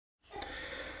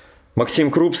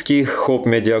Maxim Krupski, Hope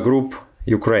Media Group,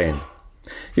 Ukraine.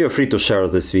 You are free to share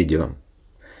this video.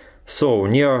 So,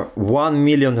 near 1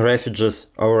 million refugees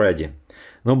already.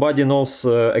 Nobody knows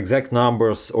exact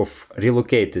numbers of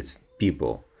relocated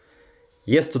people.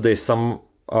 Yesterday some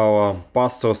our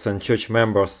pastors and church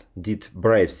members did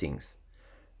brave things.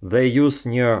 They used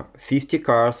near 50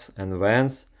 cars and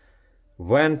vans,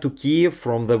 went to Kiev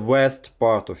from the west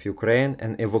part of Ukraine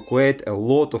and evacuate a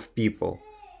lot of people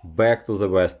back to the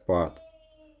west part.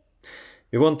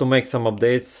 We want to make some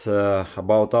updates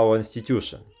about our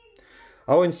institution.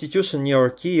 Our institution near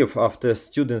Kiev, after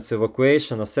students'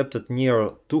 evacuation, accepted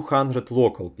near 200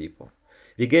 local people.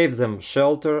 We gave them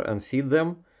shelter and feed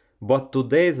them, but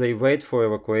today they wait for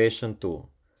evacuation too.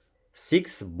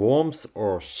 6 bombs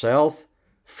or shells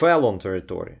fell on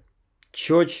territory.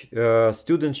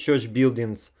 Student church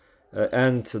buildings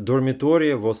and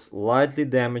dormitory was lightly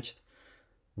damaged.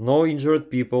 No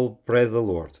injured people, praise the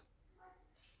Lord.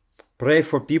 Pray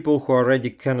for people who already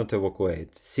cannot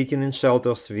evacuate, sitting in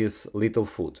shelters with little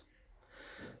food.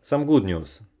 Some good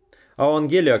news. Our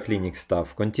Angelia clinic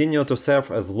staff continue to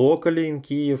serve as locally in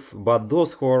Kiev, but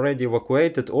those who already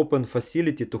evacuated opened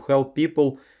facility to help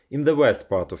people in the west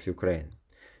part of Ukraine.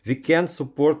 We can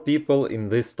support people in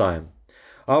this time.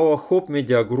 Our Hope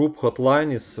Media Group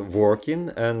hotline is working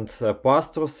and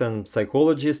pastors and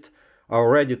psychologists are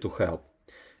ready to help.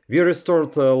 We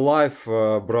restored live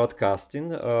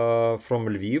broadcasting from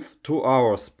Lviv 2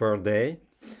 hours per day.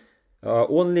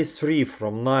 Only 3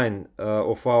 from 9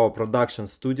 of our production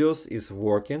studios is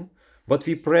working, but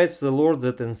we praise the Lord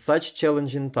that in such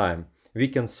challenging time we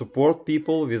can support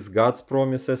people with God's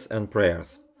promises and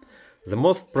prayers. The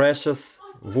most precious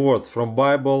words from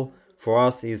Bible for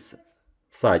us is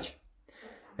such: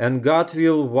 "And God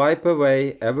will wipe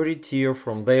away every tear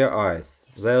from their eyes.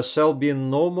 There shall be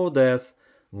no more death,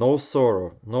 no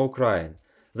sorrow, no crying.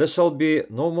 There shall be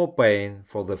no more pain,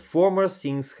 for the former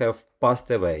things have passed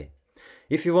away."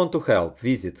 If you want to help,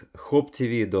 visit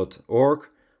hopetv.org,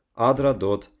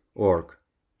 adra.org.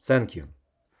 Thank you.